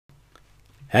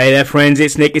Hey there, friends.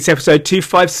 It's Nick. It's episode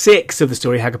 256 of the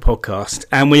Story Hacker podcast,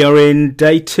 and we are in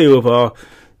day 2 of our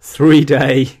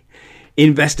 3-day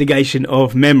investigation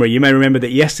of memory. You may remember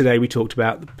that yesterday we talked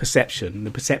about the perception,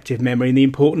 the perceptive memory, and the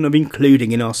importance of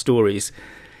including in our stories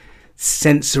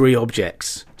sensory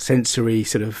objects, sensory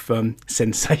sort of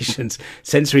sensations,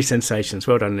 sensory sensations.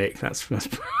 Well done, Nick. That's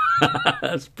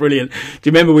that's brilliant. Do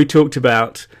you remember we talked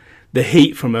about the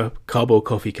heat from a cardboard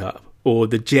coffee cup, or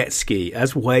the jet ski,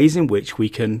 as ways in which we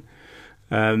can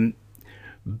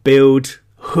build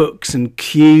hooks and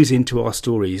cues into our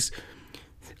stories,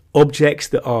 objects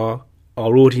that our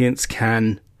audience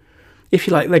can, if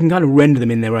you like, they can kind of render them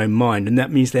in their own mind, and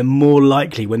that means they're more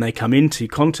likely when they come into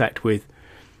contact with,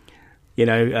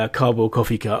 cardboard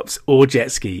coffee cups or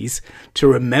jet skis, to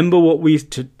remember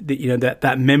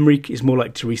that memory is more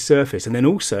likely to resurface, and then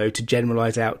also to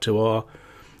generalize out to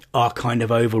our kind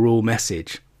of overall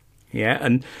message. Yeah,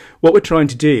 and what we're trying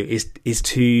to do is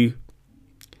to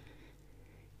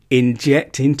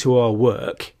inject into our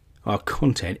work, our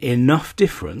content, enough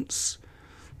difference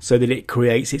so that it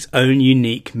creates its own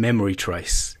unique memory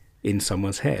trace in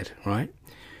someone's head, right?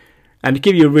 And to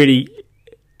give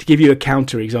you a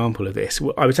counter example of this,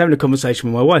 I was having a conversation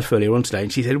with my wife earlier on today,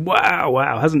 and she said,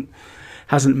 "Wow,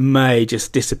 hasn't May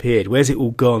just disappeared? Where's it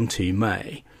all gone to,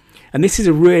 May?" And this is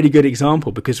a really good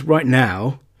example, because right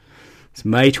now, it's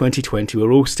May 2020,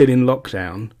 we're all still in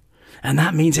lockdown, and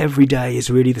that means every day is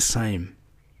really the same.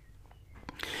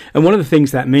 And one of the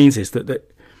things that means is that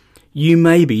you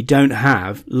maybe don't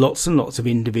have lots and lots of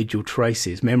individual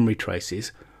traces, memory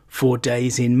traces, for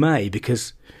days in May,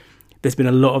 because there's been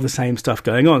a lot of the same stuff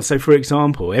going on. So, for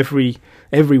example, every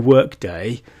work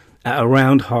day at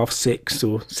around 6:30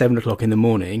 or 7 o'clock in the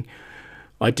morning,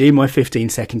 I do my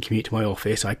 15-second commute to my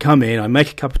office. I come in, I make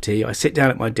a cup of tea, I sit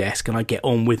down at my desk, and I get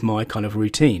on with my kind of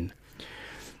routine.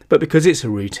 But because it's a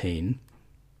routine,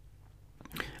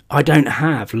 I don't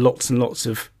have lots and lots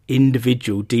of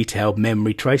individual detailed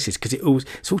memory traces, because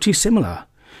it's all too similar.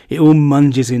 It all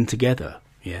munges in together,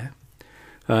 yeah?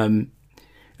 And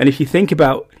if you think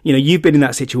about, you've been in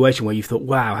that situation where you've thought,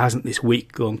 wow, hasn't this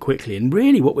week gone quickly? And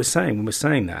really what we're saying when we're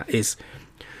saying that is,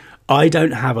 I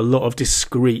don't have a lot of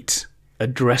discrete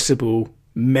addressable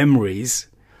memories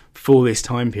for this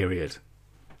time period.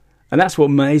 And that's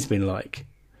what May's been like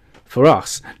for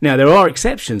us. Now, there are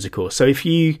exceptions, of course. So if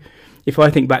I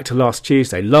think back to last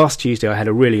Tuesday I had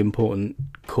a really important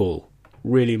call.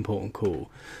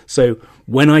 So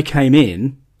when I came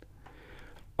in,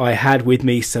 I had with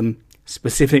me some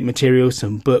specific materials,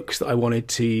 some books that I wanted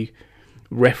to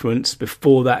reference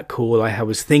before that call. I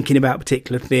was thinking about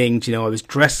particular things, I was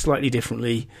dressed slightly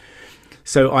differently.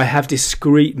 So I have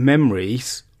discrete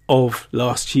memories of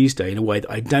last Tuesday in a way that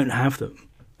I don't have them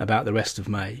about the rest of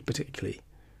May, particularly.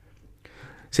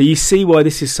 So you see why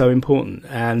this is so important.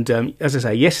 And as I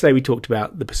say, yesterday we talked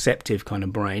about the perceptive kind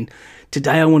of brain.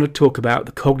 Today I want to talk about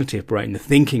the cognitive brain, the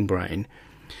thinking brain.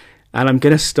 And I'm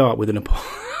going to start with an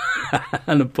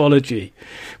apology,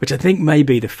 which I think may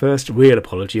be the first real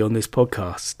apology on this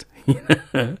podcast.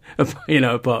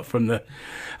 Apart from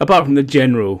the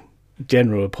general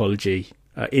apology,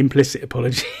 implicit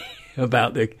apology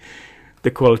about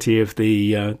the quality of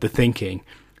the thinking.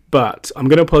 But I'm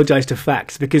going to apologise to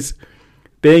facts, because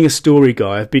being a story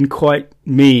guy, I've been quite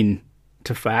mean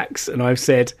to facts, and I've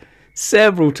said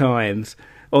several times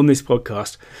on this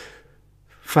podcast,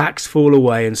 facts fall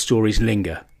away and stories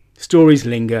linger. Stories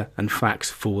linger and facts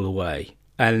fall away.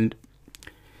 And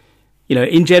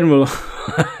in general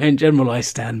I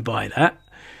stand by that.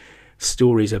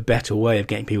 Stories are a better way of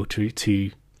getting people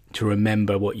to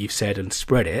remember what you've said and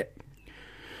spread it.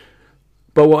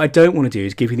 But what I don't want to do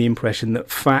is give you the impression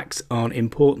that facts aren't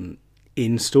important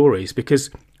in stories, because,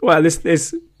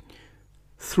 there's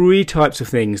 3 types of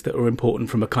things that are important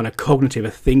from a kind of cognitive,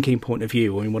 a thinking point of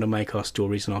view when we want to make our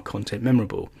stories and our content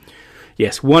memorable.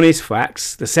 Yes, one is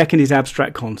facts, the second is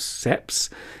abstract concepts,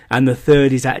 and the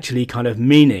third is actually kind of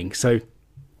meaning. So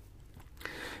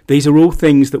these are all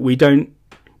things that we don't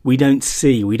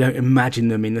see, we don't imagine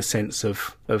them in the sense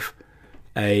of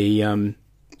a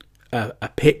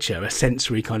picture, a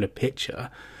sensory kind of picture.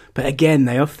 But again,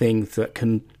 they are things that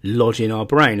can lodge in our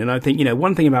brain. And I think,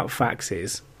 one thing about facts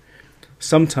is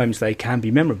sometimes they can be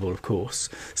memorable, of course.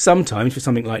 Sometimes for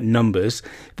something like numbers,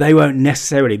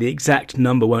 the exact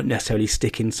number won't necessarily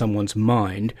stick in someone's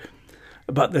mind,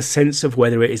 but the sense of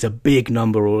whether it is a big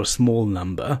number or a small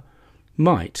number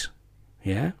might,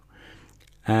 yeah?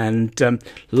 And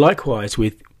likewise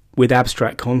with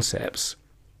abstract concepts,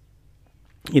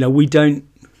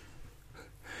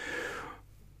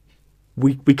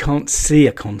 we can't see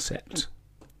a concept,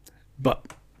 but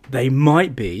they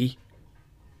might be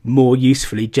more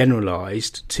usefully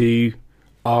generalized to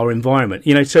our environment.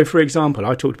 So for example,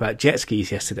 I talked about jet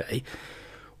skis yesterday.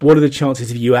 What are the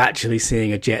chances of you actually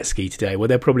seeing a jet ski today? Well,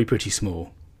 they're probably pretty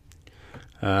small.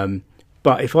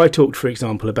 But if I talked, for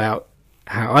example, about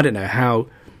how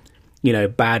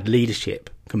bad leadership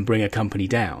can bring a company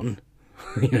down,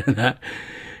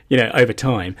 over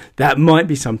time, that might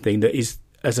be something that is,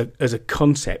 as a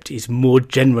concept, is more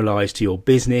generalized to your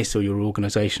business or your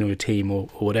organization or your team or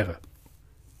whatever.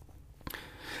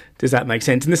 Does that make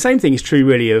sense? And the same thing is true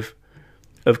really of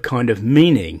kind of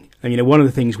meaning. And one of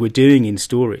the things we're doing in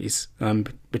stories,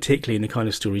 particularly in the kind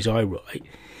of stories I write,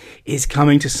 is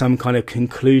coming to some kind of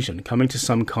conclusion, coming to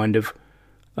some kind of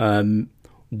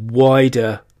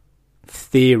wider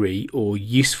theory or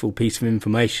useful piece of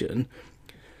information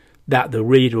that the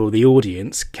reader or the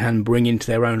audience can bring into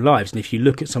their own lives. And if you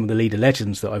look at some of the leader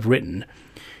legends that I've written,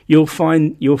 you'll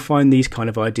find these kind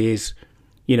of ideas,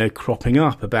 cropping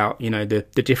up about,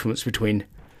 the difference between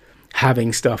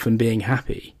having stuff and being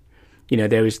happy.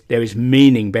 There is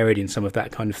meaning buried in some of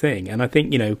that kind of thing. And I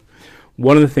think,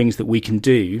 one of the things that we can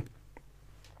do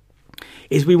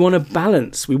is we want to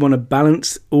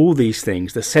balance all these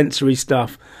things, the sensory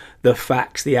stuff, the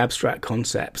facts, the abstract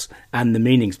concepts, and the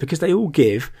meanings, because they all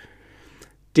give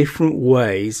different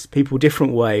ways of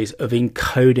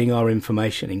encoding our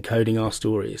information, encoding our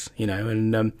stories,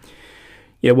 and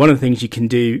one of the things you can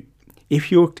do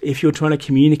if you're trying to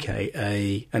communicate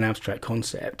an abstract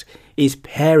concept is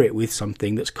pair it with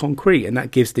something that's concrete, and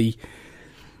that gives the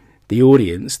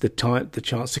audience the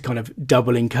chance to kind of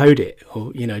double encode it,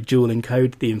 or dual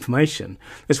encode the information.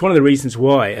 That's one of the reasons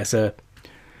why, as a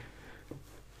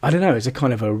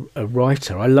kind of a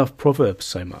writer, I love proverbs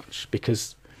so much,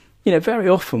 because very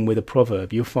often with a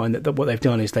proverb you'll find that what they've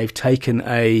done is they've taken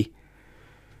an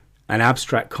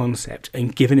abstract concept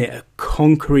and given it a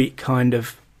concrete kind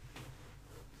of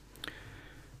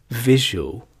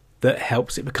visual that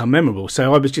helps it become memorable.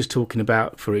 So I was just talking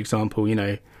about, for example,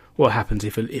 what happens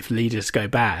if leaders go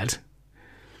bad.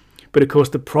 But of course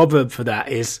the proverb for that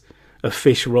is a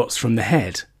fish rots from the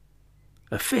head.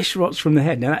 A fish rots from the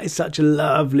head. Now that is such a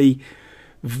lovely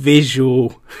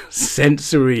visual,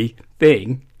 sensory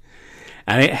thing,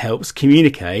 and it helps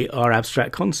communicate our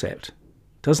abstract concept,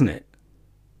 doesn't it?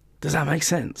 Does that make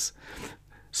sense?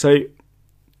 So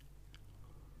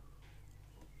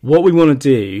what we want to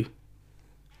do,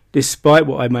 despite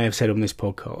what I may have said on this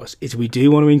podcast, is we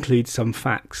do want to include some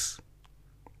facts.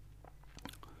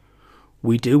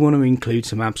 We do want to include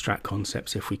some abstract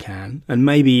concepts if we can. And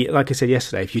maybe, like I said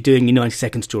yesterday, if you're doing your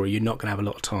 90-second story, you're not going to have a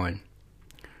lot of time.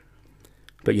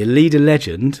 But your leader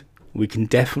legend, we can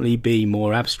definitely be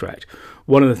more abstract.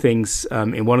 One of the things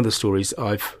in one of the stories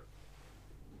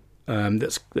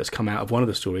that's come out of one of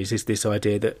the stories is this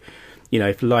idea that,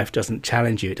 if life doesn't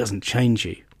challenge you, it doesn't change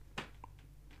you.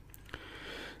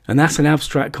 And that's an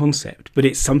abstract concept, but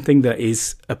it's something that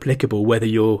is applicable whether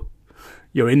you're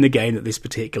in the game that this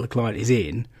particular client is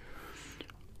in,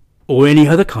 or any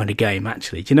other kind of game,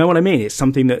 actually. Do you know what I mean? It's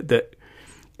something that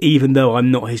even though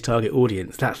I'm not his target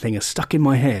audience, that thing is stuck in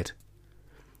my head.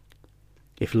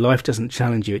 If life doesn't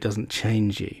challenge you, it doesn't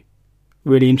change you.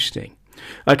 Really interesting.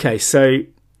 Okay, so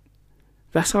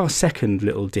that's our second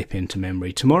little dip into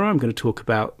memory. Tomorrow I'm going to talk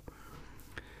about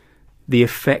the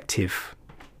effective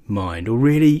mind, or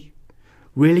really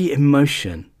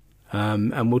emotion.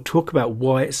 And we'll talk about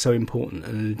why it's so important.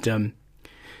 And,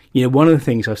 one of the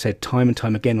things I've said time and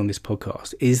time again on this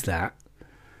podcast is that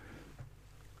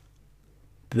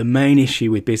the main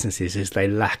issue with businesses is they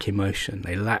lack emotion.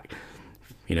 They lack,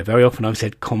 very often I've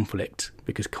said conflict,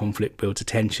 because conflict builds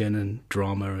attention and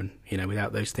drama, and,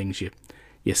 without those things,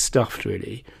 you're stuffed,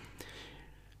 really.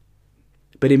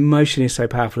 But emotion is so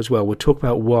powerful as well. We'll talk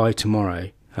about why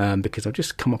tomorrow, because I've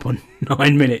just come up on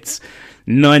 9 minutes.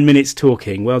 9 minutes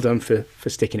talking. Well done for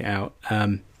sticking it out.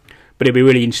 But it'll be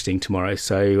really interesting tomorrow.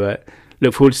 So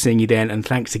look forward to seeing you then. And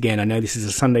thanks again. I know this is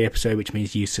a Sunday episode, which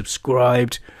means you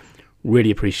subscribed. Really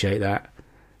appreciate that.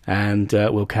 And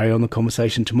we'll carry on the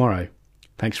conversation tomorrow.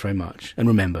 Thanks very much. And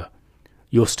remember,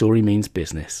 your story means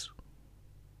business.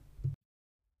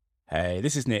 Hey,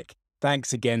 this is Nick.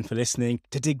 Thanks again for listening.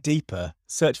 To dig deeper,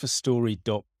 search for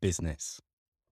story.business.